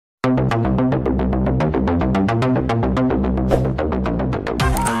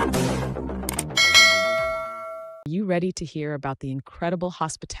ready to hear about the incredible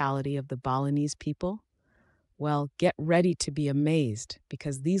hospitality of the Balinese people? Well, get ready to be amazed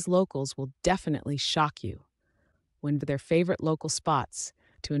because these locals will definitely shock you. When their favorite local spots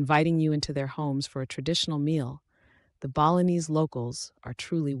to inviting you into their homes for a traditional meal, the Balinese locals are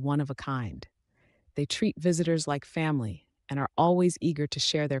truly one of a kind. They treat visitors like family and are always eager to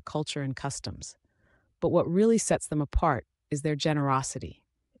share their culture and customs. But what really sets them apart is their generosity.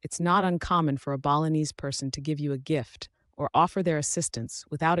 It's not uncommon for a Balinese person to give you a gift or offer their assistance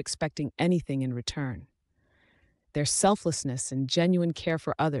without expecting anything in return. Their selflessness and genuine care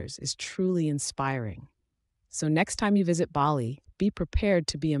for others is truly inspiring. So next time you visit Bali, be prepared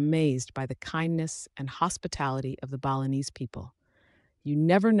to be amazed by the kindness and hospitality of the Balinese people. You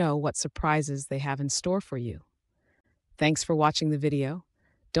never know what surprises they have in store for you. Thanks for watching the video.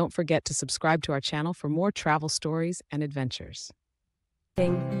 Don't forget to subscribe to our channel for more travel stories and adventures.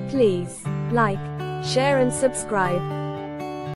 Please like, share and subscribe.